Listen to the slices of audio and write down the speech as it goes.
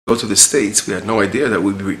go to the States, we had no idea that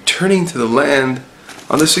we'd be returning to the land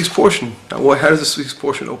on the sixth portion. Now, how does the sixth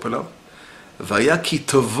portion open up? Vaya ki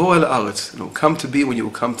tovo el aretz. It will come to be when you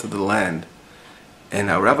will come to the land. And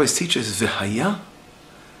our rabbis teach us, v'haya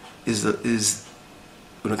is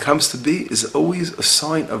when it comes to be, is always a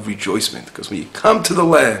sign of rejoicement. Because when you come to the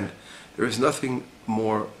land, there is nothing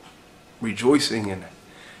more rejoicing and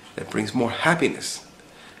that brings more happiness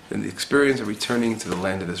than the experience of returning to the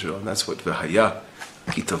land of Israel. And that's what v'haya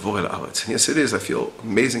ki tovo el aretz. And yes, it is. I feel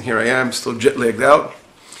amazing. Here I am, still jet-lagged out,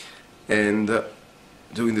 and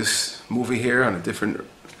doing this movie here on a different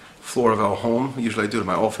floor of our home. Usually I do it in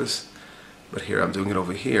my office, but here I'm doing it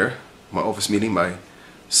over here. My office meaning my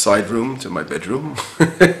side room to my bedroom.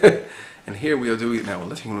 And here we are doing it now in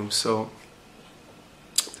the living room, so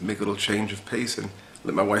to make a little change of pace and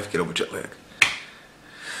let my wife get over jet lag.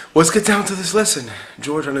 Well, let's get down to this lesson.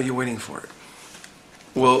 George, I know you're waiting for it.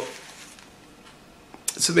 Well,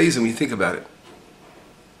 it's amazing when you think about it.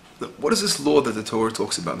 What is this law that the Torah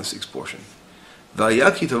talks about in the sixth portion? When you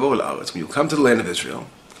come to the land of Israel,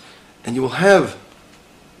 and you will have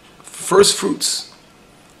first fruits.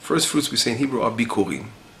 First fruits, we say in Hebrew, are bikurim.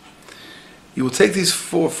 You will take these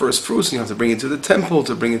 4 first fruits, and you have to bring it to the temple,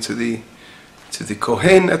 to bring it to the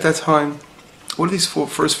Kohen at that time. What are these 4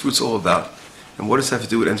 first fruits all about? And what does it have to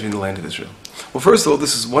do with entering the land of Israel? Well, first of all,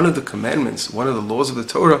 this is one of the commandments, one of the laws of the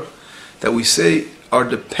Torah that we say are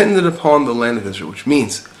dependent upon the land of Israel, which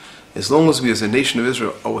means as long as we as a nation of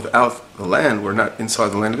Israel are without the land, we're not inside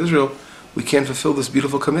the land of Israel, we can't fulfill this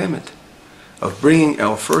beautiful commandment of bringing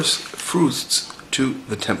our first fruits to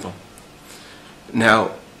the temple.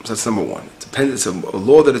 Now, so that's number 1. It's a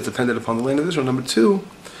law that is dependent upon the land of Israel. Number 2,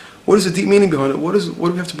 what is the deep meaning behind it? What do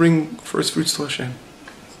we have to bring first fruits to Hashem?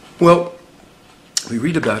 Well, we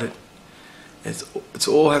read about it. It's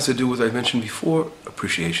all has to do with, I mentioned before,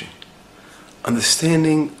 appreciation.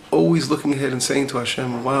 Understanding, always looking ahead and saying to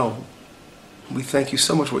Hashem, wow, we thank you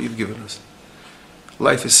so much for what you've given us.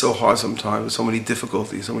 Life is so hard sometimes, with so many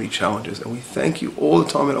difficulties, so many challenges, and we thank you all the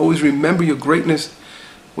time and always remember your greatness,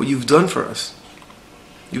 what you've done for us.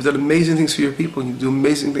 You've done amazing things for your people, and you do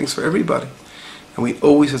amazing things for everybody. And we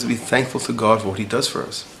always have to be thankful to God for what He does for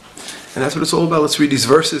us. And that's what it's all about. Let's read these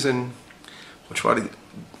verses and we'll try to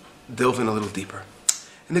delve in a little deeper.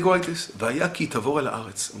 And they go like this: Vaya ki tavo el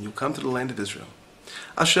haaretz, when you come to the land of Israel,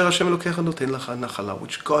 Asher Hashem Elokecha noten lecha nachala,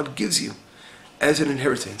 which God gives you as an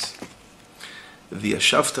inheritance.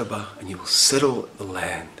 V'yashavta ba, and you will settle the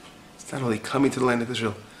land. It's not only coming to the land of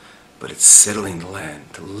Israel, but it's settling the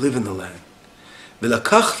land, to live in the land.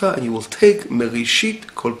 V'lakachta, and you will take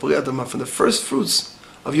merishit kol peri adama, from the first fruits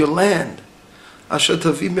of your land. Asher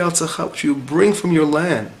tavi me'artzecha, which you bring from your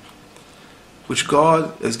land, which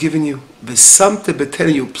God has given you. V'samte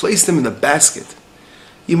beten, you place them in a basket.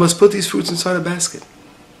 You must put these fruits inside a basket.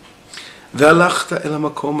 V'alachta el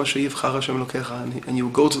hamakom asher yivchar Hashem Elokecha, and you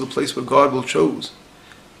will go to the place where God will choose,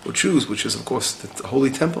 which is of course the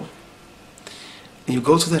holy temple. And you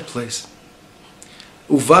go to that place.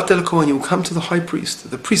 Uvat el kohen, you will come to the high priest,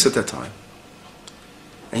 the priest at that time,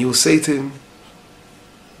 and you will say to him,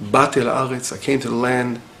 Bat el haaretz, I came to the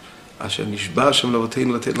land, Asher nishba Hashem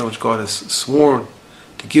l'avoteinu letet lanu, which God has sworn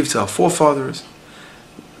to give to our forefathers.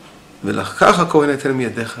 V'lakacha kohen eter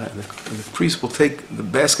miyadecha, and the priest will take the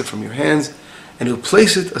basket from your hands, and he will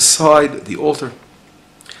place it aside the altar,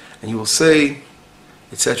 and you will say,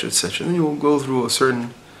 etc., etc. Then you will go through a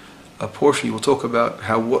certain portion. You will talk about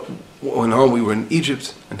how when we were in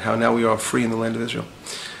Egypt, and how now we are free in the land of Israel.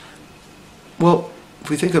 Well, if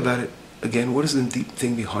we think about it, again, what is the deep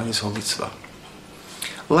thing behind this whole mitzvah?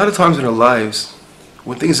 A lot of times in our lives,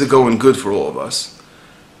 when things are going good for all of us,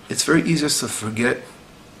 it's very easy to forget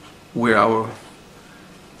where our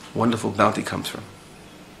wonderful bounty comes from.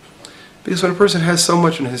 Because when a person has so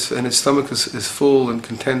much and his stomach is full and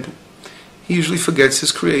content, he usually forgets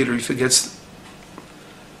his Creator. He forgets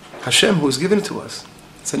Hashem, who has given it to us.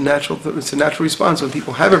 It's a natural response. When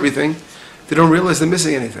people have everything, they don't realize they're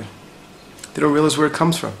missing anything. They don't realize where it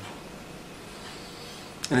comes from.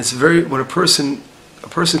 And it's when a person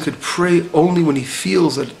could pray only when he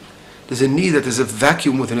feels that there's a need, that there's a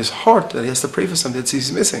vacuum within his heart, that he has to pray for something that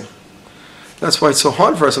he's missing. That's why it's so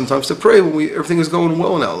hard for us sometimes to pray when everything is going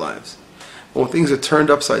well in our lives. But when things are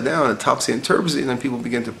turned upside down and topsy and turvy, then people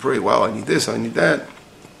begin to pray, wow, I need this, I need that.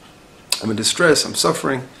 I'm in distress, I'm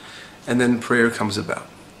suffering. And then prayer comes about.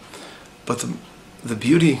 But the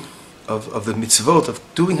beauty of the mitzvot, of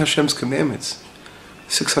doing Hashem's commandments,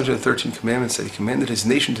 613 commandments that He commanded His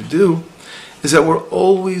nation to do, is that we're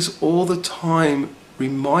always, all the time,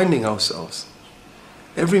 reminding ourselves,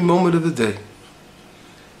 every moment of the day,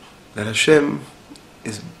 that Hashem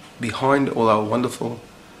is behind all our wonderful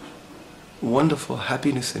wonderful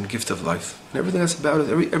happiness and gift of life. And everything that's about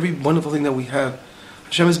it, every wonderful thing that we have,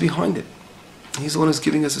 Hashem is behind it. He's the one who's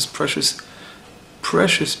giving us this precious,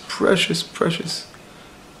 precious, precious, precious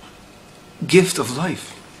gift of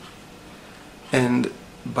life. And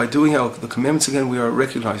by doing the commandments again, we are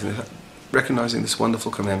recognizing this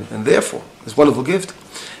wonderful commandment, and therefore, this wonderful gift,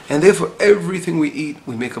 and therefore everything we eat,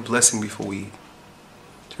 we make a blessing before we eat.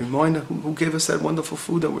 To remind who gave us that wonderful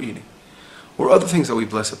food that we're eating, or other things that we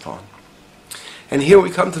bless upon. And here we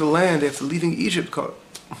come to the land after leaving Egypt,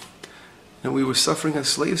 and we were suffering as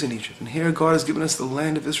slaves in Egypt, and here God has given us the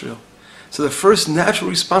land of Israel. So the first natural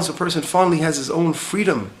response a person finally has his own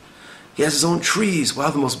freedom. He has his own trees. Wow,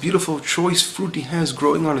 the most beautiful, choice fruit he has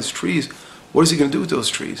growing on his trees. What is he going to do with those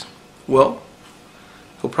trees? Well,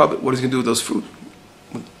 what is he going to do with those fruit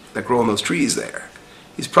that grow on those trees there?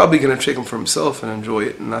 He's probably going to take them for himself and enjoy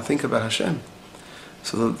it and not think about Hashem.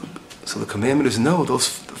 So the commandment is no, those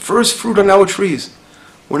first fruit on our trees,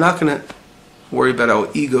 we're not going to worry about our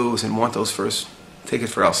egos and want those first, take it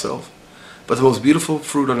for ourselves. But the most beautiful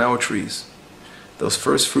fruit on our trees, those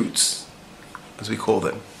first fruits, as we call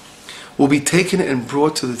them, will be taken and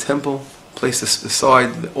brought to the temple, placed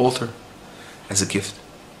beside the altar as a gift.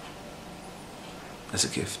 As a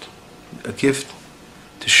gift. A gift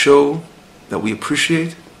to show that we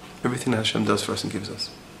appreciate everything that Hashem does for us and gives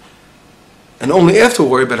us. And only after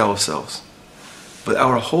we'll worry about ourselves. But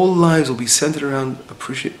our whole lives will be centered around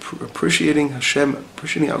appreciating Hashem,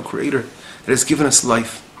 appreciating our Creator that has given us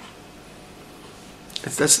life.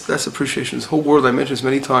 That's appreciation. This whole word I mentioned this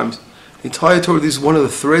many times. The entire Torah is one of the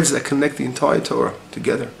threads that connect the entire Torah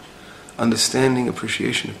together. Understanding,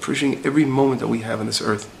 appreciation, appreciating every moment that we have on this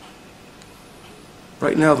earth.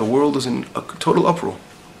 Right now, the world is in a total uproar.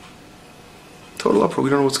 Total uproar. We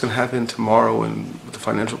don't know what's going to happen tomorrow, and with the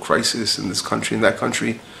financial crisis in this country and that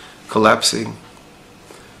country collapsing.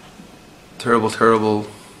 Terrible, terrible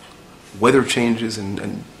weather changes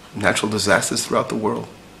and natural disasters throughout the world.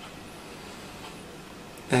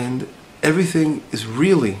 And everything is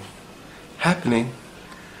really happening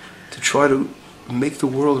to try to make the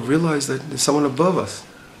world realize that there's someone above us.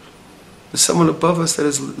 There's someone above us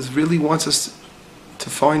that really wants us to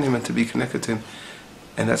find Him and to be connected to Him.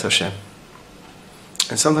 And that's Hashem.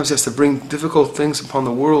 And sometimes He has to bring difficult things upon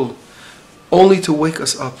the world only to wake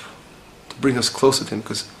us up, to bring us closer to Him,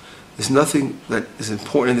 because there's nothing that is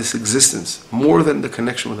important in this existence more than the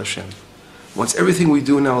connection with Hashem. Once everything we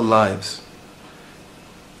do in our lives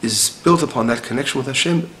is built upon that connection with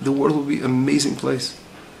Hashem, the world will be an amazing place.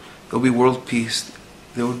 There will be world peace.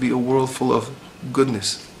 There will be a world full of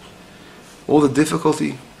goodness. All the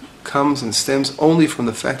difficulty comes and stems only from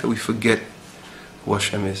the fact that we forget who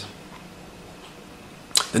Hashem is.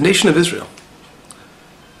 The nation of Israel,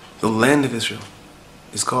 the land of Israel,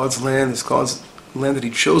 is God's land. It's God's land that He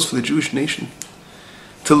chose for the Jewish nation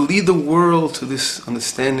to lead the world to this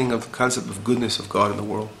understanding of the concept of goodness of God in the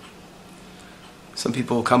world. Some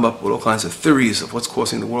people come up with all kinds of theories of what's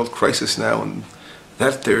causing the world crisis now, and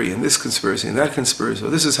that theory, and this conspiracy, and that conspiracy, or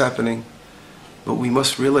this is happening. But we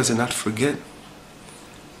must realize and not forget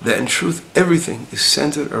that in truth everything is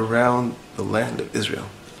centered around the land of Israel.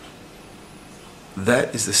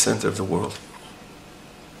 That is the center of the world.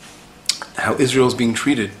 How Israel is being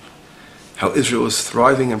treated, how Israel is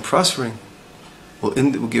thriving and prospering, will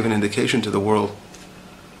give an indication to the world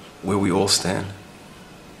where we all stand.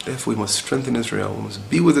 Therefore, we must strengthen Israel, we must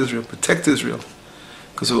be with Israel, protect Israel,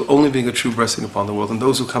 because it will only bring a true blessing upon the world. And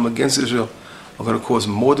those who come against Israel are going to cause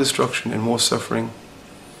more destruction and more suffering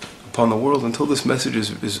upon the world. Until this message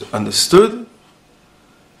is understood,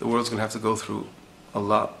 the world's going to have to go through a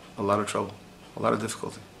lot of trouble, a lot of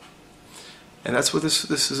difficulty. And that's what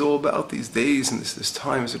this is all about these days, and this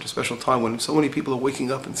time is a special time when so many people are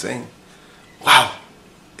waking up and saying, wow,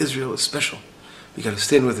 Israel is special. We got to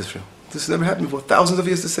stand with Israel. This has never happened before. Thousands of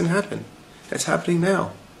years this didn't happen. That's happening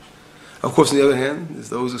now. Of course, on the other hand, there's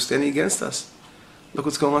those who are standing against us. Look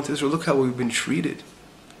what's going on to Israel. Look how we've been treated.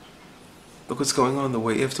 Look what's going on the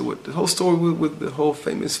way afterward. The whole story with the whole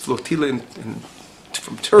famous flotilla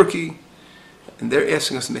from Turkey, and they're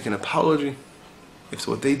asking us to make an apology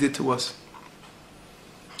after what they did to us.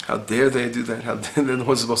 How dare they do that? How dare they're the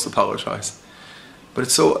ones supposed to apologize? But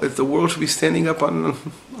it's so, if the world should be standing up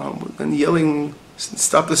and yelling,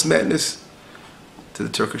 stop this madness to the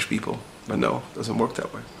Turkish people. But no, it doesn't work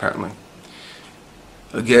that way, apparently.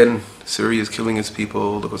 Again, Syria is killing its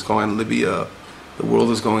people. Look what's going on in Libya. The world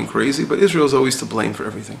is going crazy, but Israel is always to blame for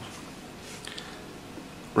everything.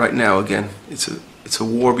 Right now, again, it's a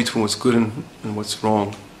war between what's good and what's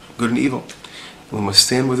wrong, good and evil. And we must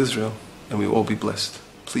stand with Israel, and we will all be blessed.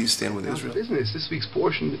 Please stand with Israel. This week's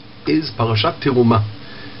portion is Parashat Teruma.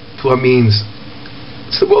 Truma means,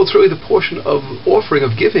 it's really the portion of offering,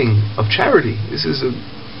 of giving, of charity. This is a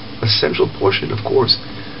essential portion, of course,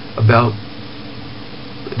 about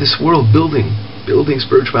this world building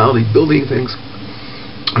spirituality, building things.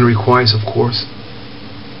 And it requires, of course,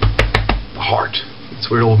 the heart.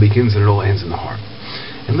 That's where it all begins and it all ends in the heart.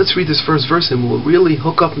 And let's read this first verse and we'll really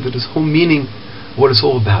hook up into this whole meaning of what it's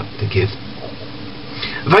all about, to give.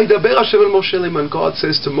 Vaydaber Hashem el Moshe leman, God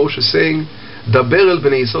says to Moshe, saying, Daber el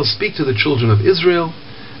bnei Yisrael, speak to the children of Israel,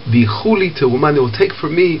 V'chuli te'uma, they will take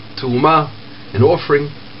from me te'uma, an offering,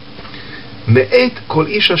 me'et kol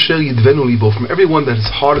ish asher yidvenu libo, from everyone that his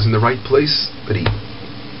heart is in the right place, that he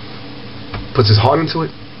puts his heart into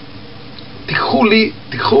it.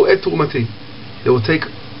 Tikhu et te'umati, they will take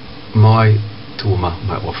my te'uma,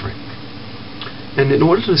 my offering. And in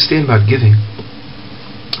order to understand about giving,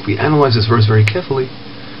 if we analyze this verse very carefully,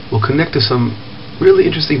 we'll connect to some really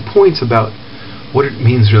interesting points about what it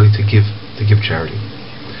means really to give charity.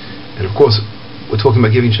 And of course, we're talking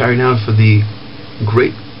about giving charity now for the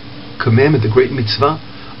great commandment, the great mitzvah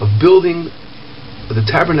of building the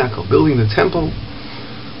tabernacle, building the temple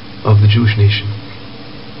of the Jewish nation.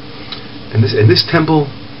 And this temple,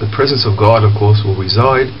 the presence of God, of course, will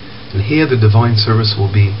reside, and here the divine service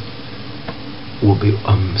will be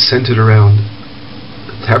centered around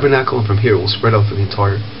the tabernacle, and from here it will spread out for the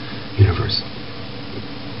entire universe.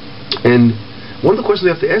 And one of the questions we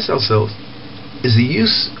have to ask ourselves is the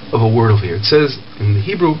use of a word over here. It says in the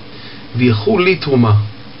Hebrew, V'yechu li truma.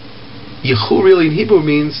 Yechu really in Hebrew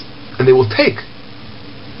means, and they will take.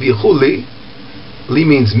 V'yechu li, li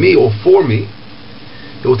means me or for me.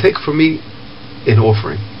 They will take from me an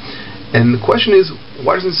offering. And the question is,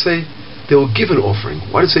 why doesn't it say they will give an offering?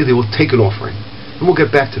 Why does it say they will take an offering? And we'll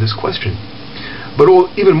get back to this question. But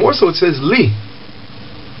even more so, it says li.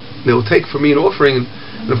 They will take from me an offering,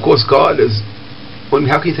 and of course God is, well,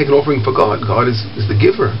 how can you take an offering for God? God is the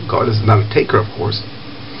giver. God is not a taker, of course.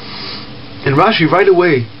 And Rashi, right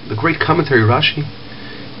away, the great commentary Rashi,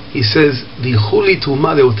 he says, V'yechu li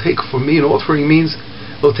te'uma, they will take from me an offering, means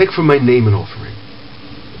they'll take from my name an offering.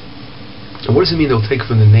 And what does it mean they'll take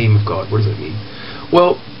from the name of God? What does that mean?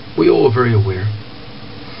 Well, we all are very aware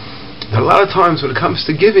that a lot of times when it comes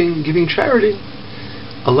to giving charity,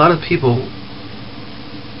 a lot of people,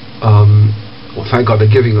 well, thank God they're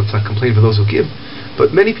giving, let's not complain for those who give,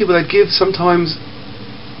 but many people that give sometimes,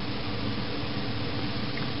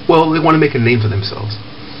 well, they want to make a name for themselves.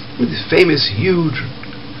 These famous, huge,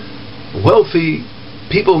 wealthy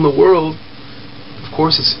people in the world, of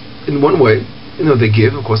course it's in one way, they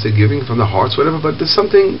give, of course they're giving from their hearts, whatever, but there's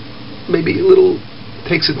something maybe a little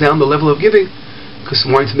takes it down the level of giving, because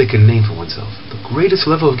wanting to make a name for oneself. The greatest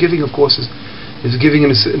level of giving, of course, is giving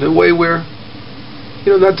in a way where,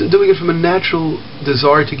 not doing it from a natural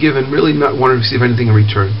desire to give and really not wanting to receive anything in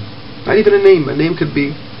return. Not even a name. A name could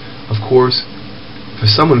be, of course, for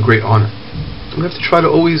someone great honor. We have to try to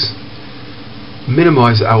always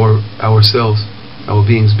minimize ourselves, our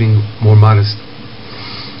beings, being more modest.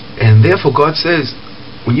 And therefore God says,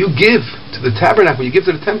 when you give to the tabernacle, when you give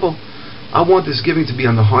to the temple, I want this giving to be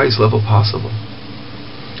on the highest level possible.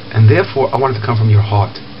 And therefore I want it to come from your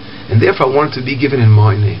heart. And therefore I want it to be given in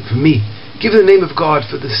my name, for me. Give in the name of God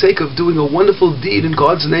for the sake of doing a wonderful deed in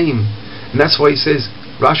God's name. And that's why he says,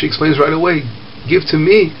 Rashi explains right away, give to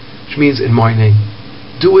me, which means in my name.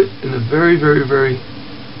 Do it in a very, very, very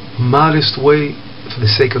modest way for the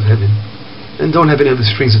sake of heaven. And don't have any other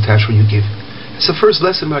strings attached when you give. It's the first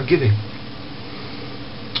lesson about giving.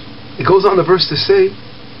 It goes on the verse to say,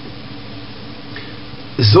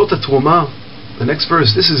 Zota Truma, the next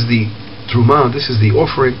verse, this is the Truma, this is the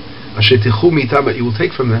offering, Asher tichu mitam, that you will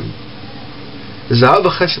take from them. Zahav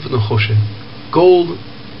v'chesed v'nechoshet, gold,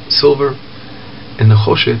 silver, and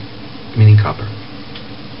nechoshet, meaning copper.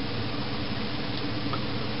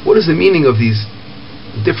 What is the meaning of these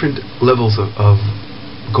different levels of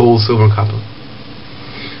gold, silver, and copper?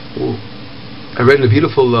 Well, I read in a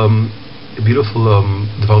beautiful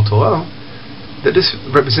Devar Torah that this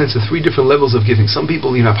represents the three different levels of giving. Some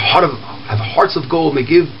people, have hearts of gold, and they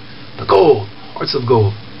give the gold, hearts of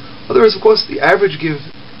gold. Others, of course, the average give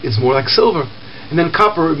is more like silver. And then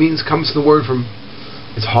copper comes from the word from,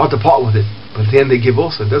 it's hard to part with it, but at the end they give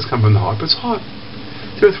also. It does come from the heart, but it's hard.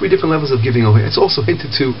 There are three different levels of giving over here. It's also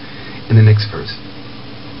hinted to in the next verse.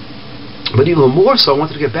 But even more so, I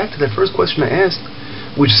wanted to get back to that first question I asked,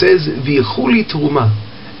 which says, V'yechu li truma,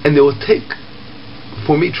 and they will take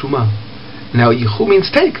for me truma. Now, yechu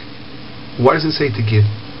means take. Why does it say to give?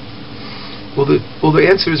 Well, the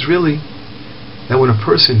answer is really that when a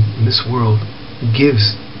person in this world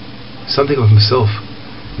gives something of himself,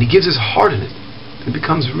 and he gives his heart in it, it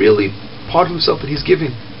becomes really part of himself that he's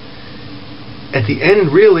giving. at the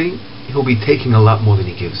end, really, he'll be taking a lot more than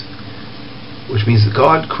he gives. Which means that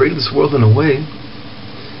God created this world in a way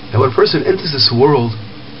that when a person enters this world,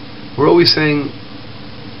 we're always saying,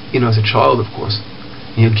 as a child, of course,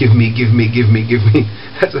 give me, give me, give me, give me.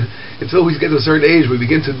 It's always get to a certain age we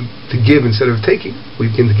begin to give instead of taking. We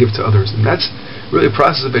begin to give to others, and that's really a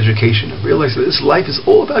process of education. I realize that this life is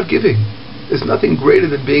all about giving. There's nothing greater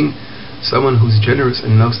than being someone who's generous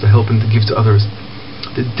and knows to help and to give to others.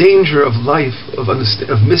 The danger of life, of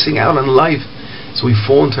missing out on life, is we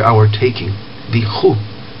fall into our taking. Bichu,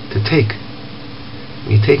 to take.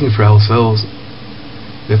 When you're taking for ourselves,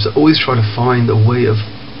 we have to always try to find a way of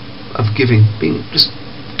giving, just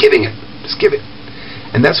giving it, just give it.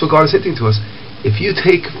 And that's what God is hinting to us. If you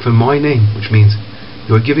take for my name, which means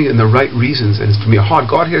you're giving it in the right reasons, and it's from your heart.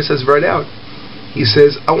 God here says right out, He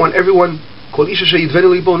says, I want everyone,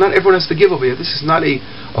 not everyone has to give over here. This is not a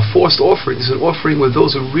forced offering. This is an offering with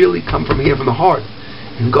those who really come from here, from the heart.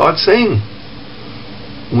 And God's saying,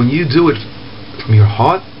 when you do it from your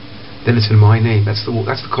heart, then it's in my name. That's the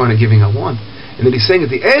kind of giving I want. And then He's saying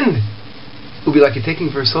at the end, it will be like you're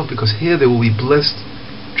taking for yourself, because here they will be blessed.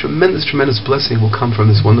 Tremendous, tremendous blessing will come from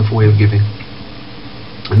this wonderful way of giving.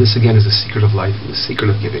 And this again is the secret of life, the secret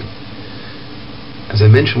of giving. As I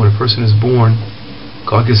mentioned, when a person is born,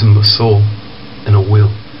 God gives him a soul and a will.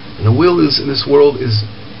 And the will is in this world is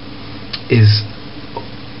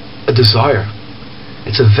a desire.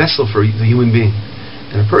 It's a vessel for the human being.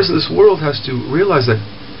 And a person in this world has to realize that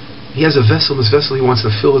he has a vessel. In this vessel he wants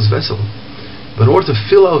to fill his vessel. But in order to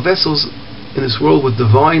fill our vessels in this world with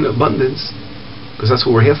divine abundance, because that's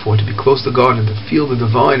what we're here for, to be close to God and to feel the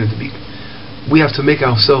divine, and we have to make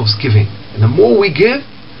ourselves giving. And the more we give,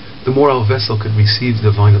 the more our vessel could receive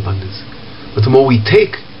divine abundance. But the more we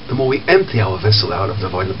take, the more we empty our vessel out of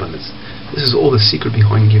divine abundance. This is all the secret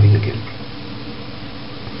behind giving again.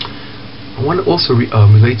 I want to also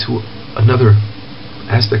relate to another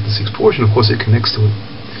aspect of the sixth portion. Of course, it connects to it.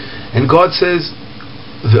 And God says,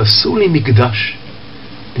 "V'asuli mikdash,"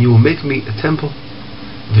 and you will make me a temple.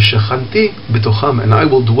 V'shechanti b'tocham, and I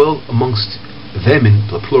will dwell amongst them, in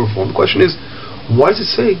the plural form. The question is, why does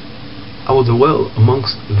it say, I will dwell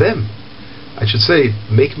amongst them? I should say,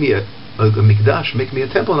 make me a mikdash, make me a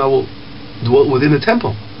temple, and I will dwell within the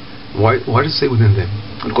temple. Why does it say within them?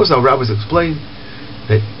 And of course, our rabbis explain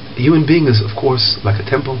that the human being is, of course, like a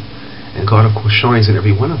temple, and God, of course, shines in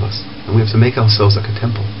every one of us, and we have to make ourselves like a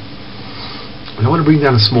temple. And I want to bring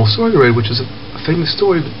down a small story already, which is a famous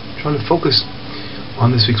story, but trying to focus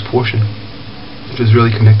on this week's portion, which is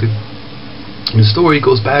really connected. And the story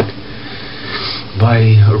goes back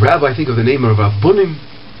by a rabbi, I think of the name of Rabbi,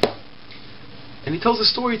 and he tells a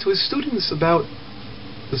story to his students about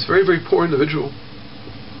this very, very poor individual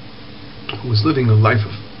who was living a life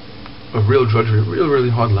of real drudgery, a really, really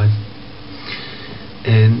hard life.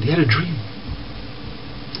 And he had a dream.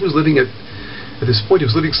 He was living at this point, he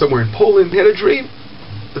was living somewhere in Poland. He had a dream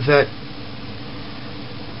that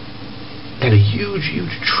had a huge,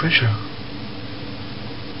 huge treasure.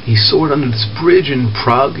 He saw it under this bridge in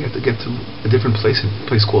Prague. You have to get to a different place, a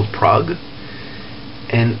place called Prague.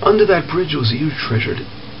 And under that bridge was a huge treasure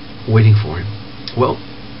waiting for him. Well,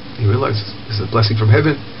 he realized this is a blessing from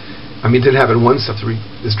heaven. I mean, it didn't happen once. After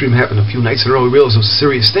this dream happened a few nights in a row, he realized it was a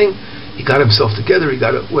serious thing. He got himself together. He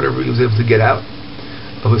got whatever he was able to get out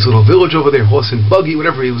of his little village over there, horse and buggy,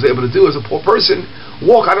 whatever he was able to do as a poor person.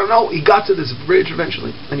 Walk, I don't know. He got to this bridge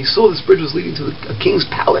eventually, and he saw this bridge was leading to a king's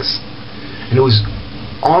palace. And it was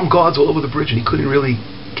armed guards all over the bridge, and he couldn't really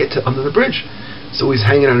get to under the bridge. So he's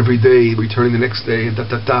hanging out every day, returning the next day, and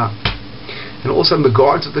And all of a sudden the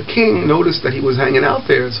guards of the king noticed that he was hanging out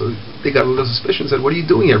there, so they got a little suspicion, said, what are you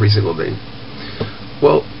doing every single day?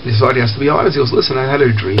 Well, he decided he has to be honest. He goes, listen, I had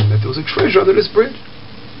a dream that there was a treasure under this bridge.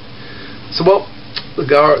 So, well, the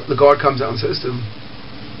guard comes out and says to him,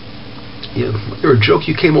 you're a joke.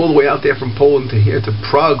 You came all the way out there from Poland to here, to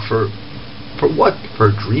Prague, for what? For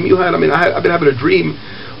a dream you had? I mean, I've been having a dream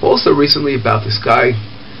also recently about this guy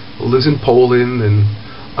who lives in Poland, and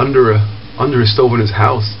under his stove in his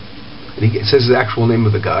house, and he says the actual name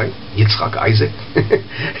of the guy, Yitzchak Isaac.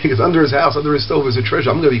 He goes, under his house, under his stove is a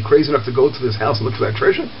treasure. I'm going to be crazy enough to go to this house and look for that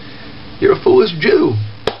treasure? You're a foolish Jew.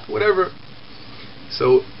 Whatever.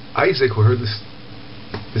 So Isaac, who heard this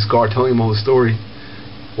guard telling him all the story,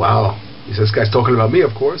 wow, he says, this guy's talking about me,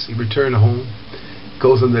 of course. He returned home,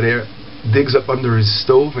 goes under there, digs up under his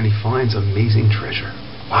stove, and he finds amazing treasure.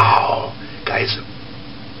 Wow, guy's a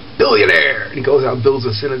billionaire. And he goes out and builds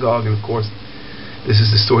a synagogue, and of course, this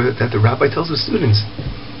is the story that the rabbi tells his students.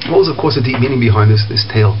 What was, of course, the deep meaning behind this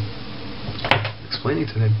tale? Explaining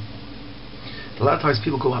to them. A lot of times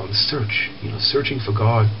people go out and search, searching for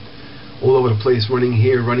God. all over the place, running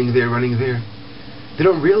here, running there, running there. They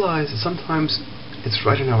don't realize that sometimes it's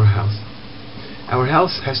right in our house. Our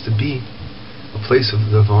house has to be a place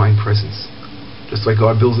of divine presence. Just like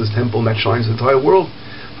God builds His temple and that shines the entire world.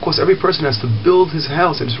 Of course, every person has to build his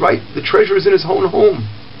house, and it's right, the treasure is in his own home.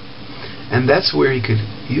 And that's where he could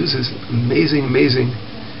use his amazing, amazing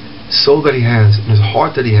soul that he has, and his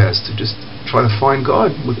heart that he has, to just try to find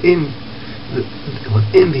God within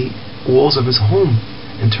the walls of his home,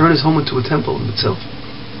 and turn his home into a temple in itself.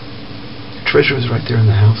 The treasure is right there in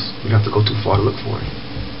the house. We don't have to go too far to look for it.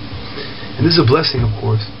 And this is a blessing, of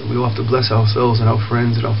course. We all have to bless ourselves and our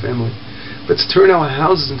friends and our family. Let's turn our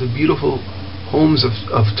houses into beautiful homes of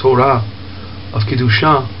Torah, of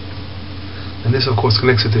Kedusha. And this, of course,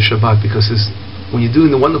 connects it to Shabbat, because when you're doing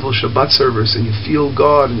the wonderful Shabbat service and you feel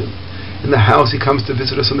God in the house, He comes to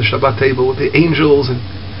visit us on the Shabbat table with the angels and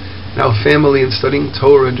our family, and studying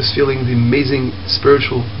Torah and just feeling the amazing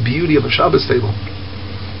spiritual beauty of a Shabbos table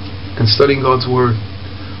and studying God's Word.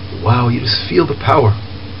 Wow, you just feel the power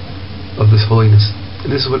of this holiness.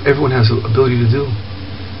 And this is what everyone has the ability to do,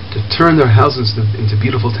 to turn their houses into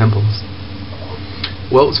beautiful temples.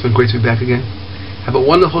 Well, it's been great to be back again. Have a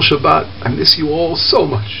wonderful Shabbat. I miss you all so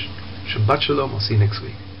much. Shabbat Shalom. I'll see you next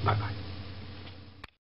week. Bye-bye.